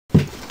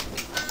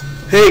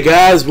Hey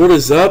guys, what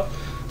is up?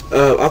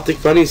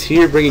 OpticFunnyz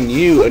here, bringing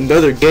you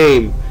another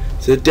game.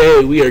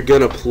 Today we are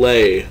gonna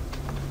play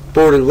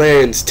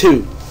Borderlands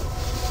 2.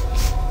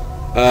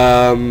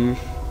 I'm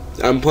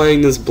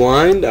playing this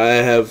blind. I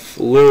have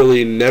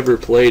literally never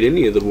played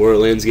any of the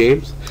Borderlands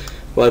games.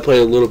 Well, I played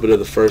a little bit of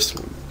the first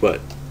one,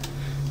 but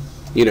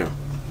you know.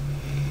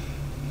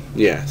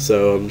 Yeah,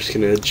 so I'm just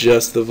gonna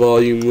adjust the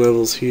volume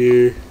levels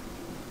here.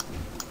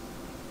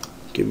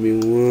 Give me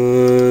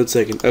 1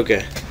 second.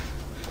 Okay.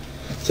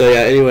 So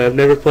yeah, anyway, I've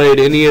never played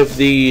any of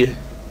the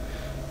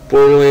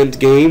Borderlands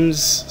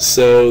games,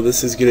 so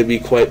this is going to be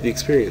quite the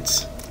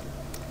experience.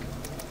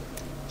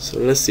 So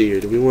let's see here.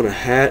 Do we want a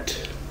hat?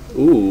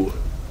 Ooh.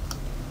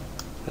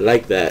 I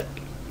like that.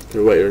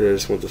 Or wait, or I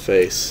just want the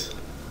face.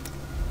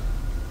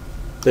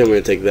 I think I'm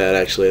going to take that,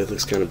 actually. That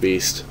looks kind of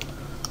beast.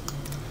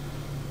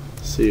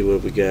 Let's see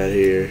what we got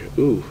here.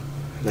 Ooh,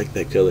 I like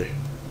that color.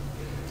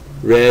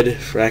 Red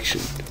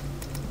fraction.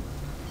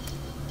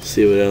 Let's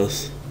see what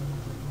else.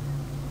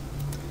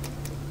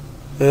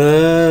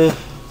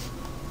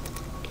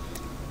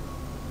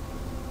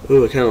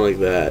 Ooh, I kind of like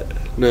that.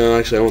 No,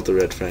 actually, I want the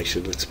red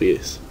faction. Looks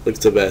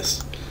the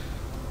best.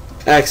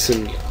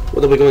 Axon,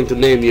 what are we going to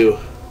name you?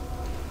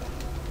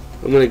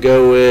 I'm gonna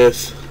go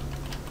with.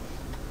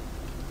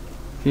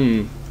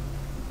 I'm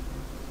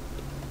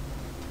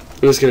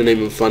just gonna name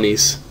him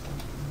Funnies.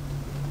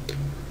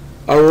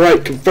 All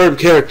right, confirmed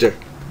character.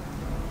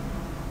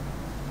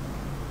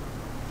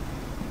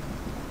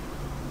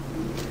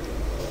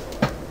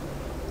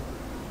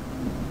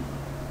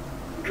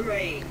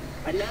 Great.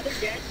 Another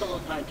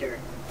deadbolt hunter.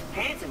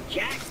 Handsome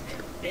Jack's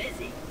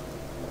busy.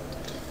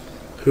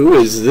 Who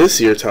is this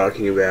you're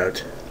talking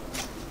about?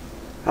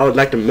 I would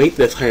like to meet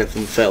this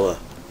handsome fella.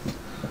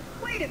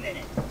 Wait a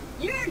minute.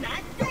 You're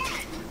not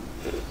dead.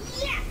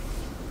 Yes!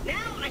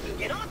 Now I can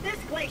get off this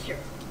glacier.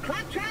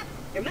 Claptrap,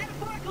 your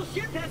metaphorical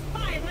ship has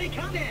finally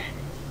come in.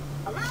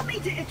 Allow me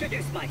to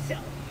introduce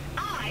myself.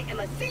 I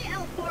am a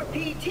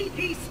CL4P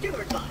TP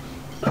steward bot,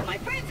 but my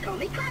friends call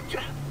me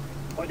Claptrap.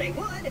 Or they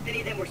would if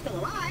any of them were still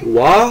alive.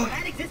 What? Or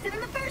had existed in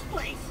the first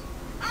place.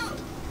 Oh,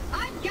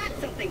 I've got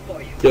something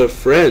for you. Your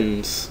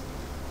friends.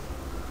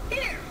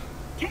 Here,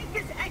 take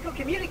this echo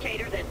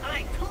communicator that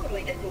I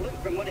totally didn't loot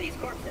from one of these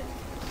corpses.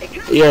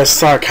 Your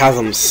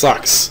sarcasm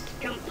sucks.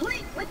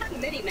 Complete with a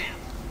mini map.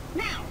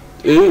 Now.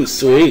 Ooh,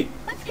 sweet.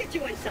 Let's get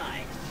you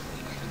inside.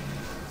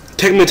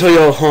 Take me to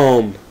your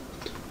home.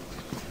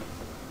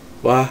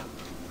 What?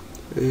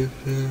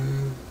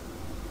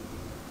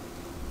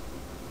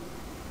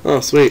 Oh,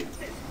 sweet.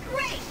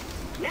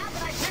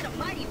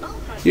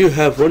 You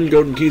have 1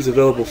 golden keys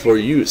available for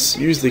use.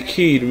 Use the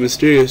key to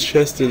mysterious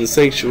chest in the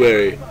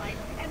sanctuary.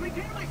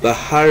 The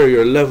higher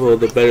your level,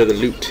 the better the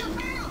loot.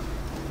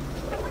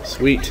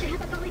 Sweet.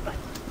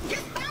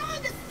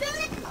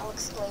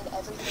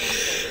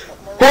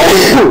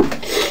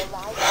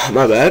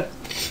 My bad.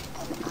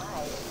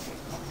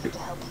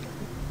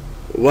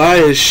 Why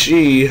is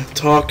she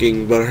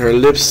talking but her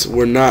lips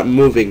were not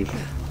moving?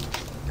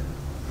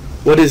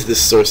 What is this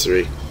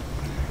sorcery?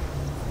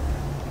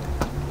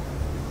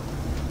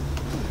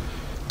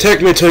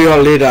 Take me to your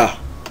leader.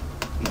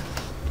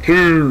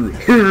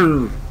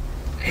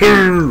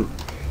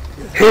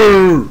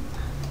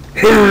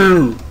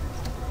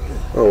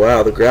 Oh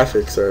wow, the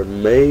graphics are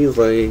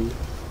amazing.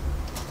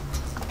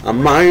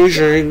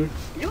 Amazing.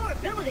 Your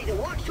ability to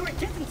walk short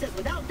distances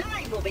without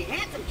dying will be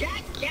Handsome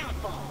Jack's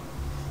downfall.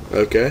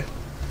 Okay.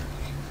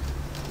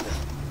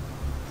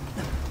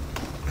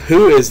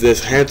 Who is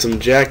this Handsome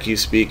Jack you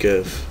speak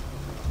of?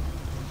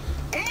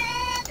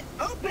 And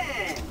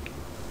open!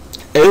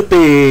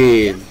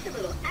 Open! Just a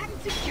little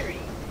added security.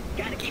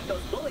 Gotta keep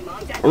those bully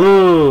moms at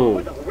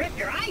or they'll rip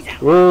your eyes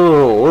out.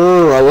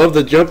 I love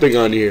the jumping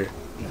on here.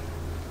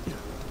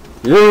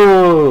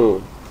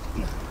 Whoa!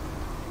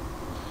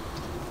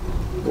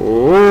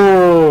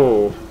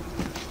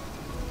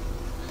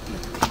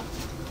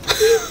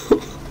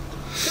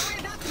 Sorry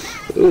about the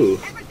math. Ooh.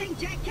 Everything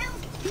Jack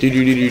kills.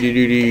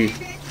 Do.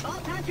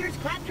 Vault hunters,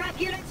 claptrap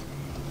units.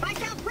 If I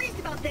sound pleased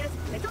about this,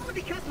 it's only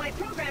because my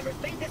programmers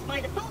made this my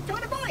default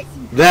tone of voice.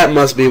 That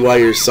must be why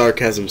your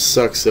sarcasm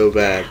sucks so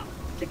bad. Now,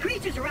 the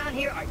creatures around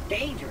here are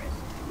dangerous.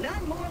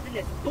 None more than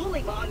this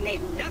bully mom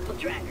named Knuckle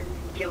Dragger.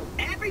 Killed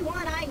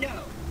everyone I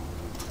know.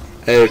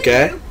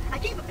 Okay. I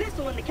keep a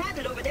pistol in the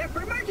cabinet over there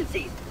for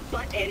emergencies.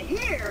 But in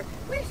here,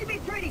 we should be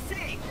pretty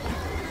safe.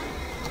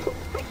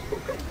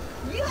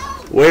 Yo!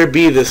 Where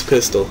be this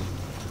pistol?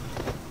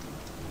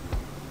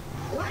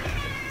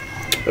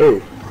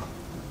 Oh.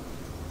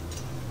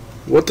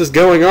 What is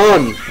going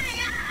on?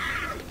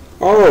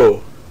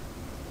 Oh.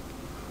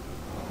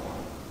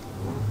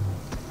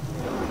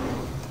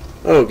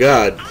 Oh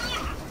God.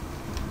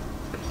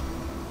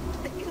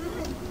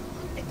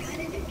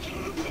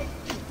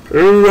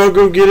 Ooh, I'll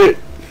go get it.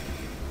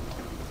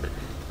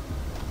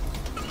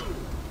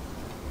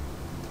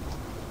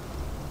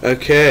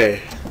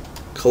 Okay.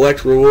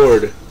 Collect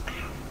reward.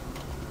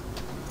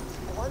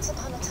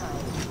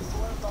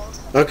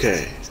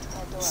 Okay.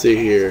 Let's see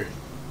here.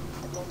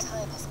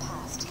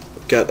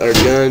 Got our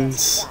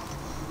guns.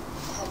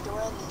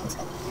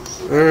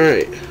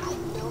 Alright. I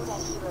know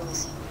that hero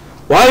is here.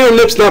 Why do your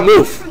lips not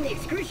move? From the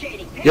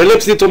excruciating pain Your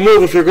lips need to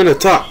move if you're gonna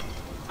talk.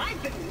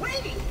 I've been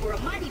waiting for a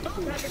mighty vault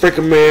hunter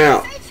Freaking me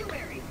out.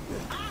 sanctuary.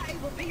 I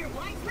will be your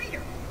wise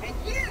leader, and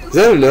you Is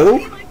that another will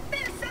be one? my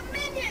fearsome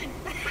minion.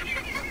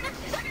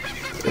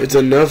 It's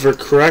another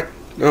crack.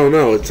 Oh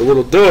no, it's a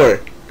little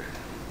door.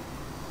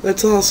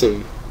 That's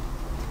awesome.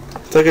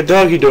 It's like a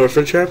doggy door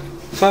for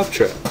clap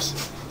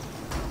traps.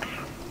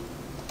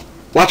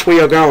 Watch where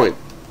you're going.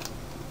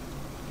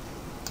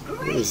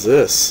 What is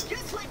this?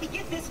 Just let me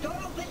get this door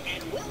open,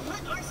 and we'll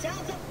hunt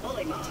ourselves a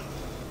bully mog.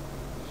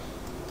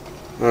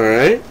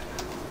 Alright.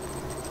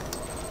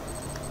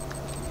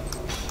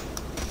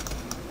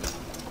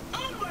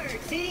 Onward,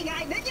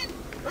 seeing-eye minion.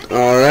 Let me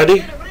Alrighty. know if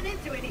you're gonna run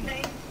into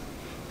anything.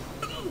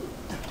 Ooh.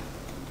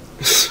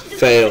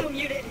 Fail. Assume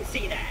you didn't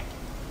see that.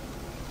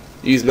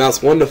 Use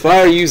mouse 1 to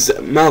fire, use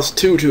mouse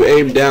 2 to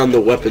aim down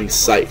the weapon's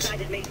sight.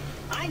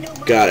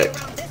 Got it.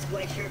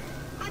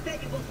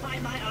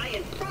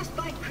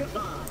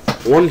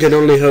 One can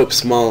only hope,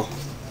 small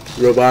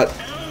robot.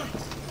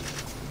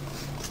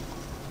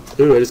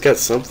 Ooh, I just got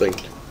something.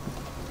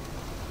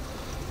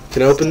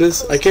 Can I open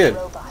this? I can.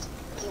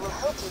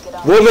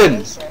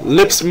 Woman!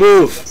 Lips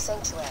move!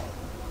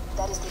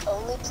 That is the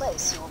only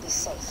place you will be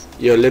safe.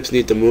 Your lips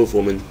need to move,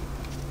 woman.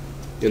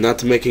 You're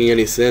not making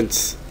any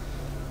sense.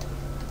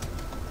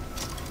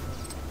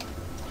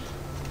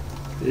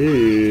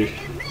 Ooh.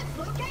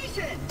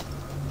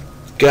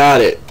 Got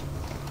it.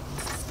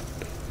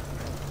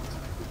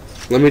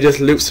 Let me just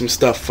loot some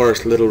stuff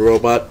first, little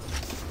robot.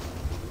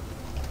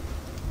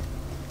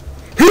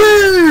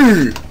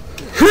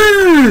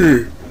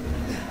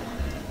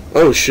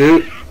 Oh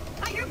shoot.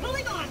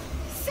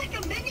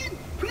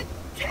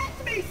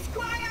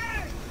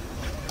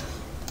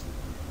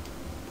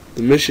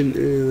 The mission.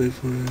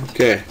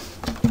 Okay.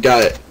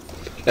 Got it.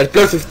 Let's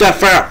blow some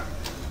stuff out.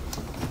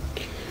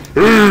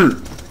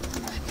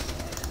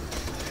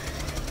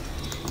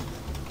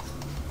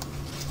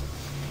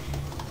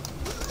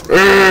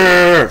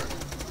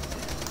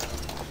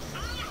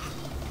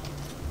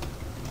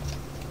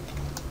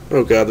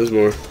 Oh god, there's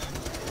more.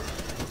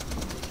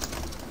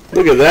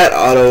 Look at that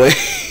auto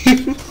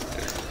aim.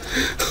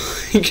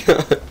 Oh my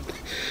god.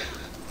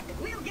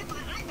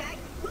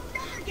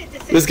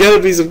 There's gotta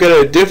be some kind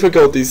of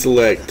difficulty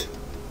select.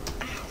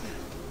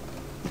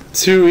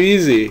 Too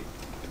easy.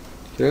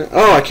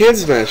 Oh, I can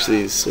smash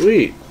these.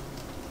 Sweet.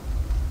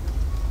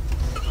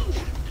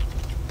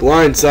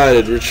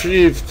 Blindsided.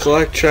 Retrieve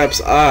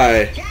Claptrap's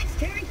eye.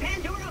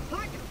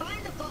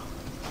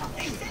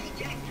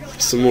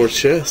 Some more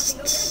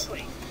chests.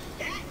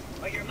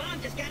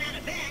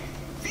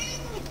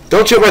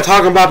 Don't you ever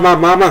talk about my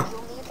mama.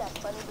 You'll need that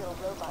funny little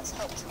robot's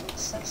help to reach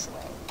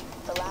Sanctuary,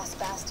 the last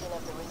bastion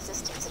of the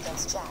resistance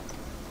against Jack,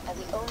 and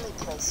the only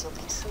place you'll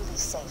be truly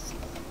safe.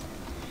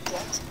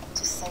 Get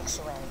to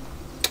Sanctuary.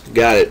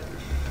 Got it.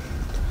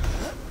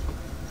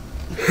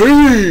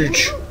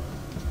 Huge.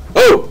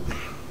 Oh.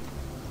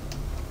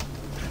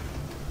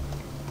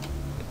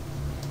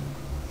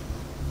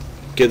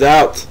 Get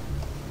out.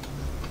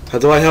 How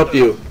do I help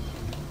you?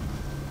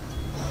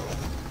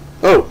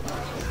 Oh.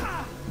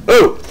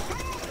 Oh.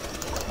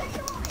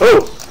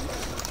 Oh.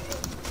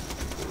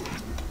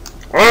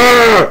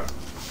 Ah.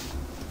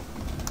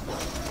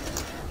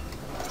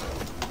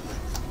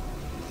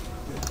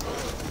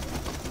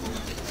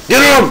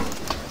 Get him!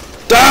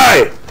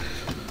 Die!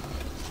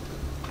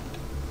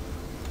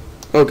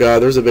 Oh god,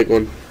 there's a big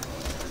one.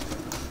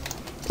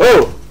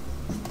 Oh!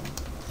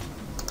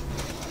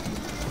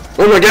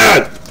 Oh my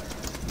god!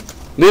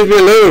 Leave me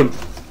alone!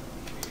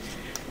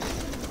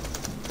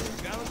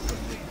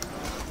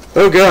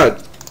 Oh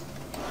god!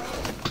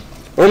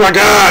 Oh my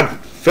god!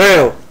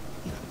 Fail!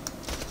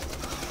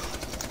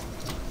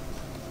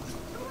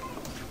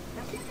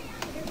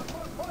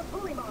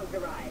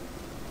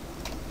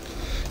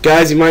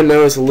 Guys, you might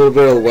notice a little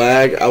bit of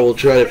lag. I will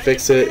try to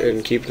fix it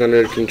and keep it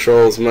under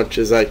control as much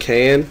as I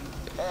can.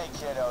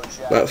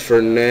 But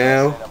for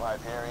now,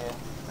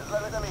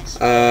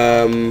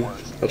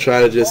 I'll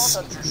try to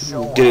just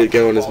get it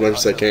going as much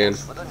as I can.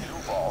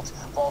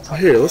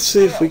 Here, let's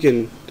see if we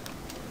can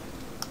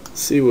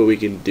see what we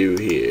can do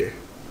here.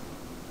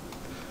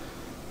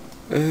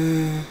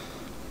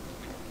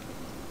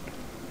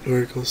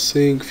 Vertical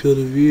sync, field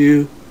of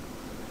view.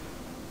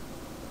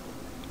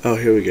 Oh,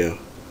 here we go.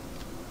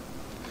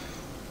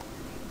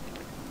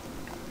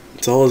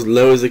 It's all as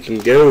low as it can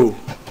go.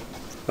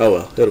 Oh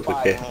well, it'll be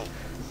okay.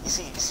 You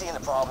see the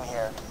problem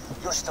here?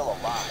 You're still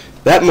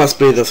alive. That must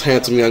be this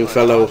handsome young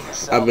fellow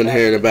I've been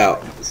hearing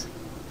about.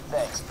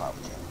 Thanks,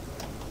 Pumpkin.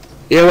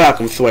 You're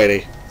welcome,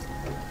 sweetie.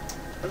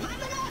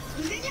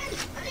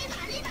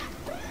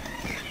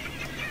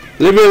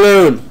 Leave me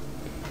alone.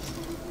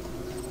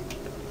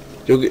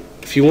 You'll get,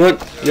 if you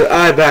want your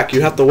eye back,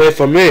 you have to wait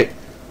for me.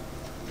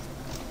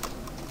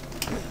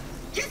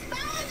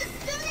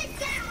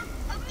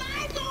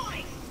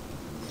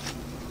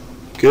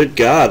 Good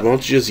God, why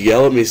don't you just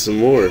yell at me some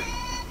more?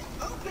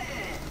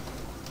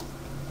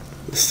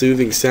 The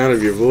soothing sound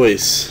of your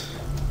voice.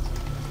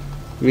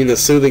 You mean the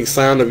soothing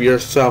sound of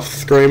yourself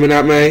screaming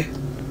at me?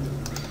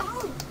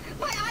 Oh,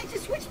 my eyes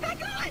just switched back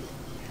on.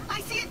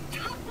 I see a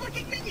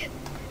tough-looking minion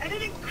and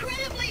an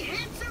incredibly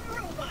handsome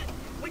robot,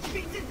 which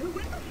means that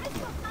whoever has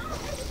the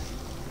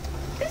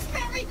eyes is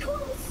very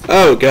close.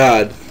 Oh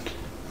God.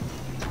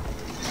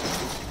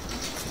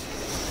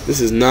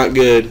 This is not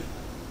good.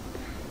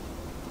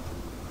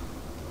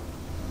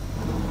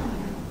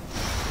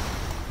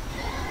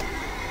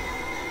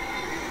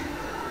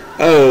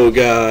 Oh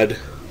God.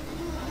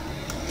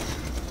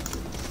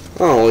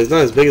 Oh, he's not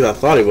as big as I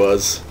thought he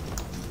was.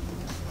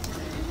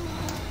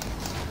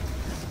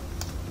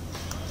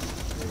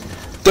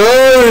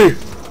 Die!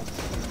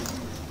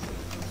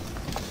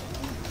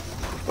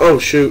 Oh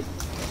shoot.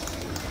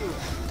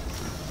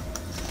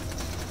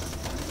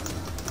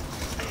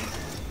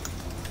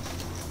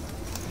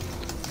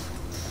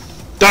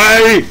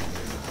 Die!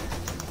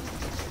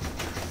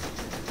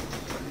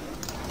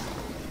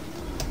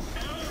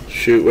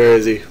 Shoot, where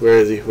is he? Where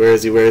is he? Where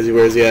is he? Where is he?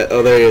 Where is he at?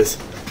 Oh, there he is.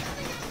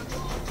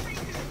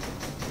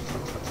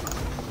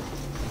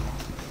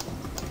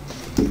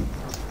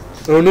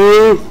 Oh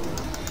no!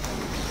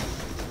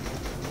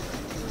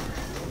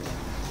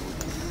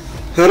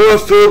 How do I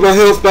fill my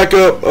health back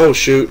up? Oh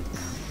shoot.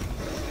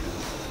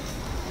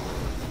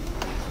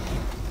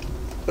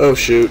 Oh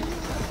shoot.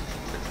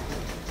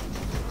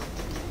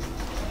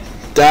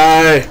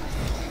 Die!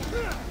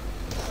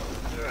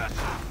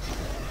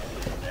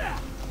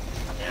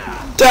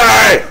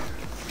 Die!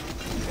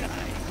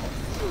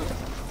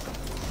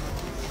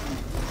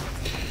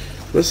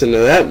 Listen to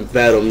that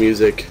battle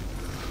music.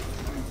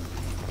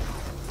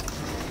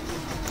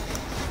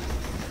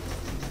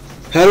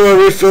 How do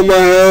I refill my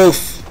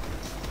health?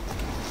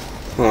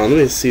 Hold on, let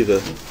me see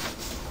the...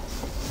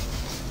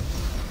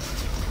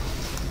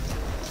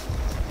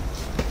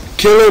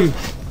 Kill him!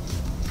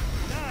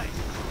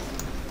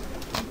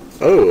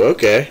 Oh,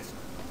 okay.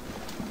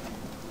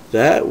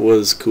 That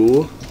was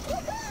cool.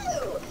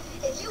 Woohoo!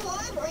 If you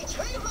would,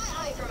 retrieve my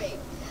eye for me.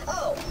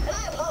 Oh, and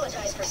I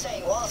apologize for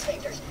saying wall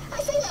sphincters.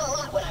 I say that a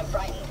lot when I'm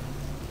frightened.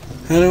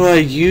 How do I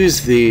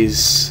use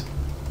these?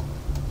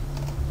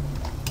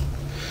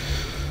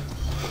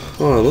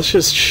 Hold on, let's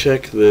just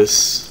check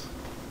this.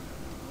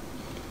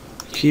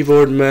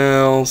 Keyboard,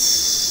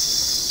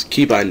 mouse,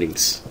 key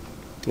bindings.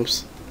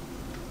 Whoops.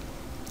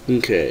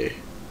 Okay.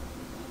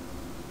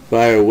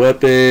 Fire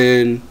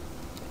weapon.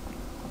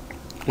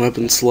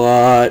 Weapon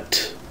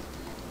slot.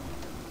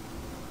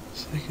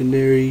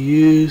 Secondary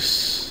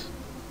use.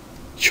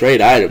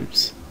 Trade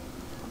items.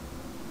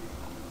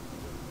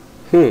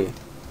 I'm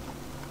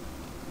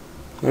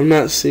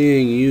not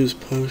seeing use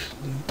potion.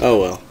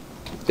 Oh well.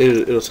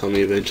 It'll tell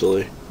me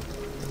eventually.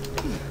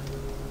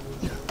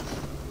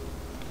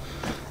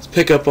 Let's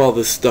pick up all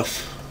this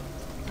stuff.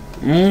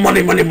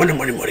 Money, money, money,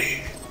 money,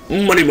 money.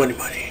 Money, money,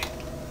 money.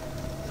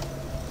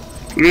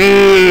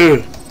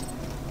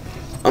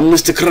 I'm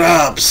Mr.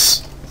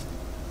 Krabs.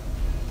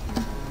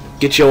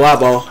 Get your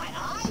eyeball.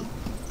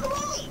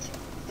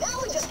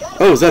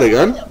 Oh, is that a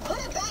gun?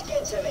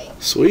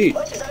 Sweet.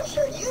 Much as I'm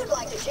sure you'd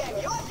like to jam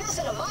your fist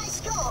into my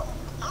skull,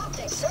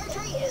 optic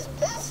surgery is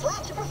best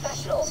left to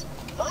professionals.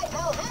 My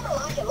pal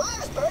Hammerlock in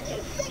Myersburg can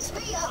fix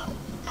me up.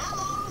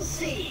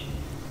 LOC.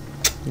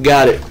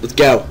 Got it. Let's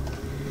go.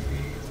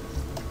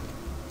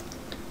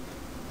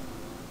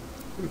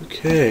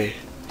 Okay.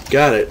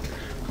 Got it.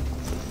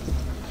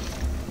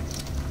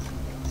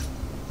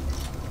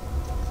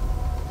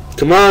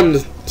 Come on,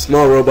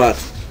 small robot.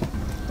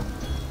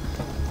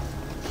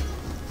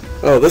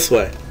 Oh, this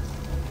way.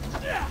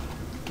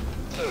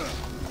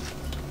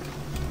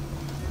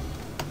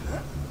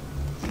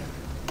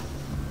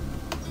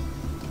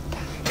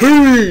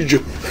 Page!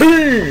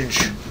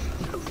 Page!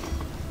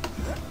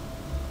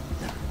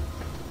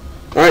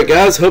 Alright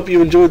guys, hope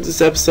you enjoyed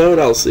this episode.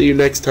 I'll see you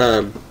next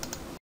time.